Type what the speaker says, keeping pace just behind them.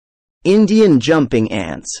Indian jumping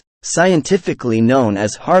ants, scientifically known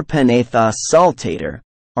as Harpegnathos saltator,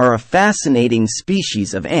 are a fascinating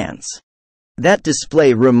species of ants that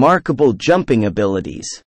display remarkable jumping abilities.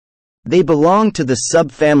 They belong to the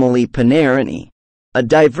subfamily Ponerinae, a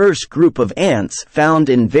diverse group of ants found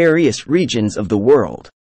in various regions of the world.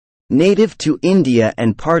 Native to India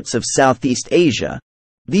and parts of Southeast Asia,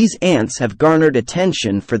 these ants have garnered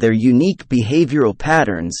attention for their unique behavioral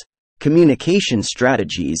patterns, communication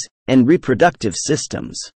strategies, and reproductive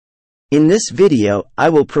systems. In this video, I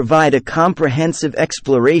will provide a comprehensive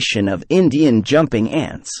exploration of Indian jumping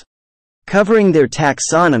ants, covering their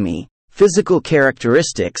taxonomy, physical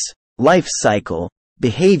characteristics, life cycle,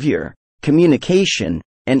 behavior, communication,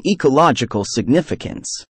 and ecological significance.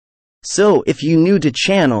 So if you new to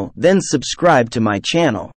channel, then subscribe to my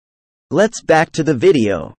channel. Let's back to the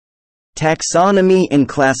video. Taxonomy and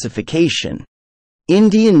Classification.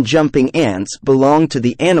 Indian jumping ants belong to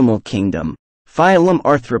the animal kingdom, phylum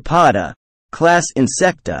Arthropoda, class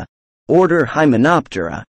Insecta, order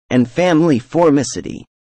Hymenoptera, and family Formicidae.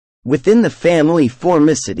 Within the family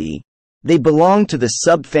Formicidae, they belong to the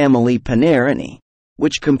subfamily Ponerinae,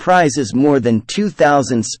 which comprises more than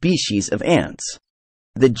 2,000 species of ants.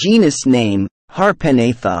 The genus name,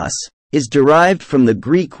 Harpegnathos, is derived from the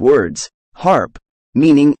Greek words, harp,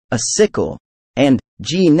 meaning a sickle, and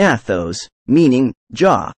gnathos, meaning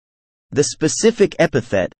jaw. The specific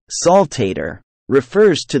epithet, saltator,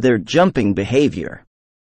 refers to their jumping behavior.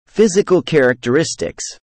 Physical characteristics.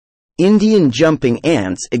 Indian jumping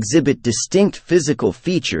ants exhibit distinct physical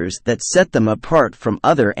features that set them apart from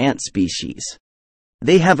other ant species.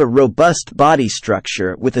 They have a robust body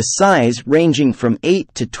structure with a size ranging from 8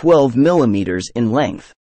 to 12 millimeters in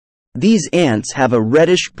length. These ants have a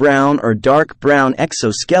reddish-brown or dark brown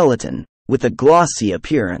exoskeleton, with a glossy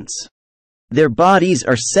appearance. Their bodies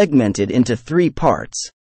are segmented into three parts: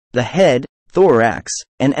 the head, thorax,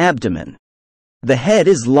 and abdomen. The head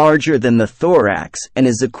is larger than the thorax and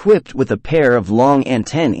is equipped with a pair of long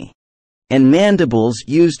antennae and mandibles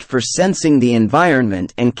used for sensing the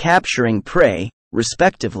environment and capturing prey,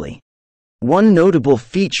 respectively. One notable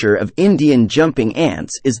feature of Indian jumping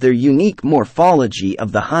ants is their unique morphology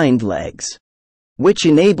of the hind legs, which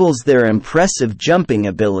enables their impressive jumping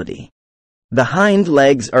ability. The hind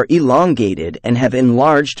legs are elongated and have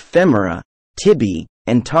enlarged femora, tibiae,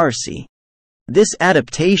 and tarsi. This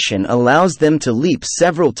adaptation allows them to leap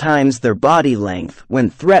several times their body length when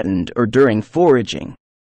threatened or during foraging.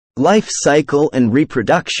 Life cycle and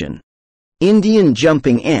reproduction. Indian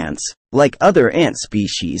jumping ants, like other ant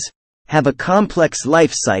species, have a complex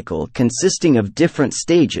life cycle consisting of different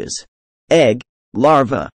stages: egg,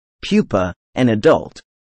 larva, pupa, and adult.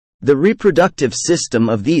 The reproductive system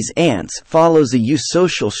of these ants follows a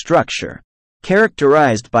eusocial structure,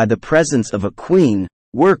 characterized by the presence of a queen,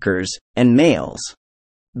 workers, and males.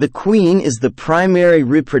 The queen is the primary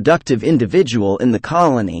reproductive individual in the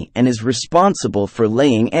colony and is responsible for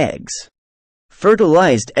laying eggs.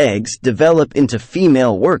 Fertilized eggs develop into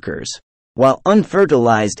female workers, while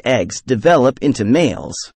unfertilized eggs develop into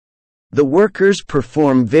males. The workers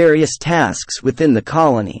perform various tasks within the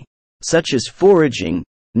colony, such as foraging,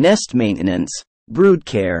 nest maintenance, brood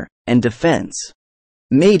care, and defense.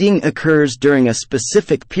 Mating occurs during a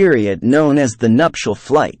specific period known as the nuptial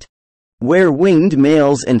flight, where winged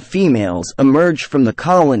males and females emerge from the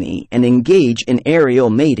colony and engage in aerial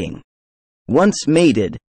mating. Once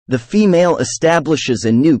mated, the female establishes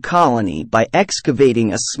a new colony by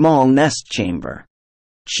excavating a small nest chamber.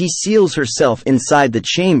 She seals herself inside the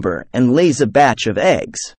chamber and lays a batch of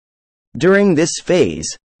eggs. During this phase,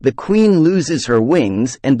 the queen loses her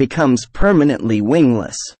wings and becomes permanently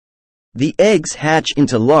wingless. The eggs hatch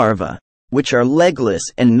into larvae, which are legless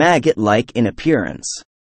and maggot-like in appearance.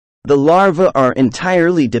 The larvae are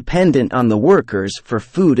entirely dependent on the workers for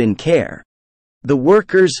food and care. The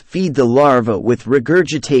workers feed the larva with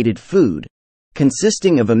regurgitated food,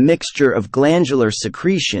 consisting of a mixture of glandular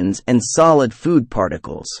secretions and solid food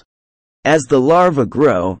particles. As the larvae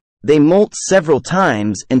grow, they molt several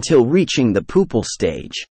times until reaching the pupal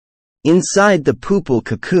stage. Inside the pupal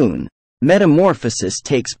cocoon, metamorphosis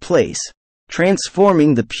takes place,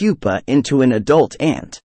 transforming the pupa into an adult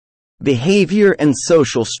ant. Behavior and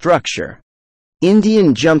social structure.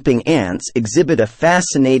 Indian jumping ants exhibit a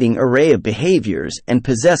fascinating array of behaviors and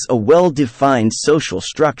possess a well-defined social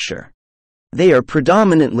structure. They are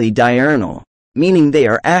predominantly diurnal, meaning they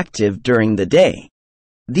are active during the day.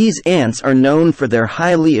 These ants are known for their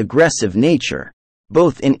highly aggressive nature,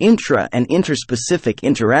 both in intra- and interspecific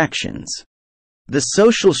interactions. The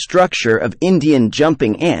social structure of Indian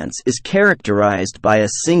jumping ants is characterized by a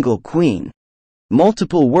single queen,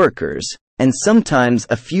 multiple workers, and sometimes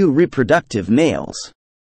a few reproductive males.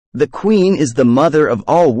 The queen is the mother of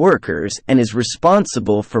all workers and is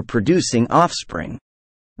responsible for producing offspring.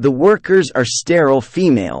 The workers are sterile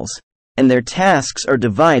females, and their tasks are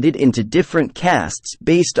divided into different castes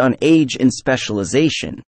based on age and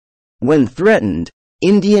specialization. When threatened,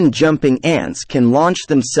 Indian jumping ants can launch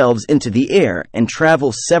themselves into the air and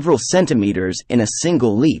travel several centimeters in a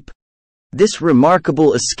single leap. This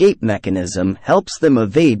remarkable escape mechanism helps them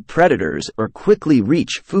evade predators or quickly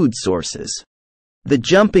reach food sources. The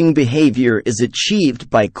jumping behavior is achieved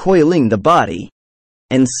by coiling the body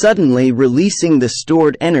and suddenly releasing the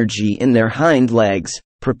stored energy in their hind legs,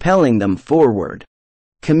 propelling them forward.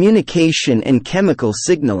 Communication and chemical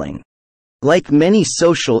signaling. Like many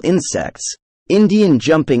social insects, Indian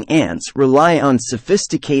jumping ants rely on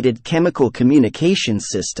sophisticated chemical communication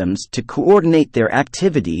systems to coordinate their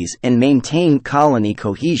activities and maintain colony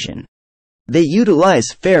cohesion. They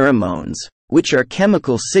utilize pheromones, which are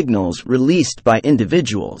chemical signals released by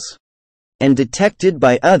individuals and detected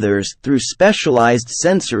by others through specialized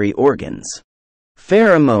sensory organs.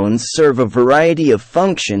 Pheromones serve a variety of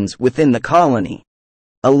functions within the colony.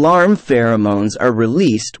 Alarm pheromones are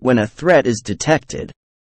released when a threat is detected,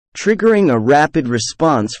 triggering a rapid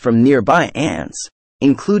response from nearby ants,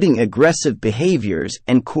 including aggressive behaviors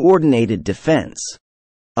and coordinated defense.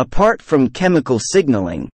 Apart from chemical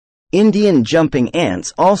signaling, Indian jumping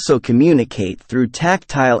ants also communicate through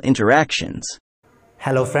tactile interactions.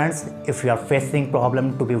 Hello friends, if you are facing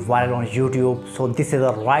problem to be viral on YouTube, so this is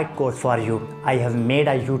the right course for you. I have made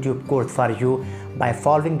a YouTube course for you. By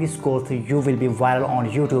following this course, you will be viral on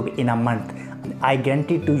YouTube in a month. I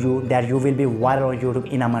guarantee to you that you will be viral on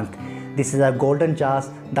YouTube in a month. This is a golden chance.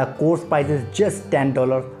 The course price is just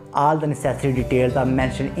 $10. All the necessary details are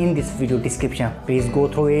mentioned in this video description. Please go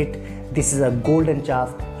through it. This is a golden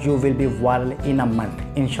chance. You will be viral in a month,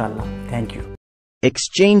 inshallah. Thank you.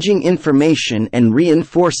 Exchanging information and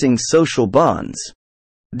reinforcing social bonds.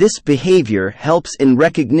 This behavior helps in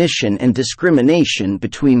recognition and discrimination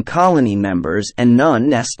between colony members and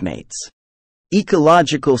non-nestmates.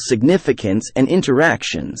 Ecological significance and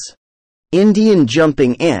interactions. Indian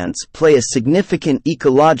jumping ants play a significant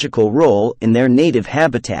ecological role in their native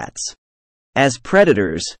habitats. As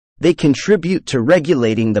predators, they contribute to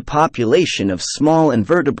regulating the population of small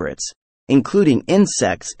invertebrates, including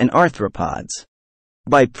insects and arthropods.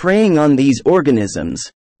 By preying on these organisms,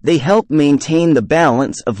 they help maintain the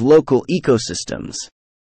balance of local ecosystems.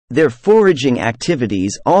 Their foraging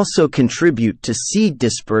activities also contribute to seed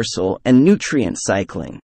dispersal and nutrient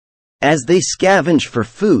cycling. As they scavenge for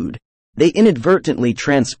food, they inadvertently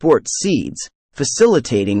transport seeds,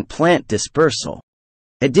 facilitating plant dispersal.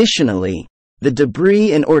 Additionally, the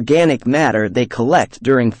debris and organic matter they collect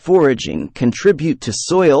during foraging contribute to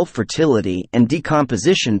soil fertility and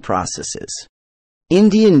decomposition processes.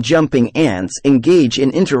 Indian jumping ants engage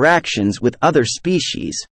in interactions with other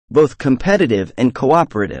species, both competitive and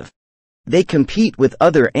cooperative. They compete with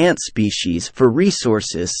other ant species for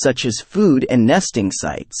resources such as food and nesting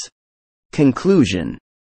sites. Conclusion.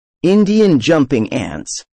 Indian jumping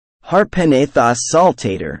ants, Harpegnathos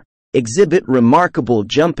saltator, exhibit remarkable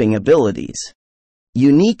jumping abilities,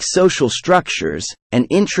 unique social structures, and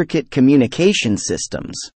intricate communication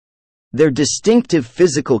systems. Their distinctive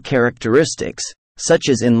physical characteristics, such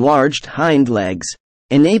as enlarged hind legs,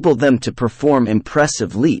 enable them to perform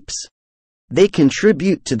impressive leaps. They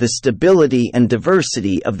contribute to the stability and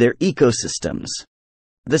diversity of their ecosystems.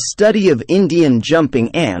 The study of Indian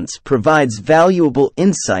jumping ants provides valuable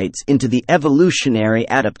insights into the evolutionary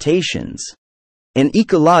adaptations and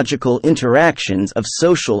ecological interactions of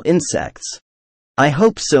social insects. I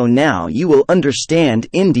hope so now you will understand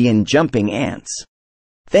Indian jumping ants.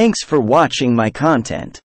 Thanks for watching my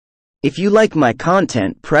content. If you like my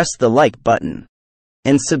content, press the like button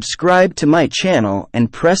and subscribe to my channel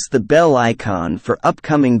and press the bell icon for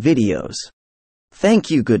upcoming videos. Thank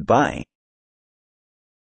you. Goodbye.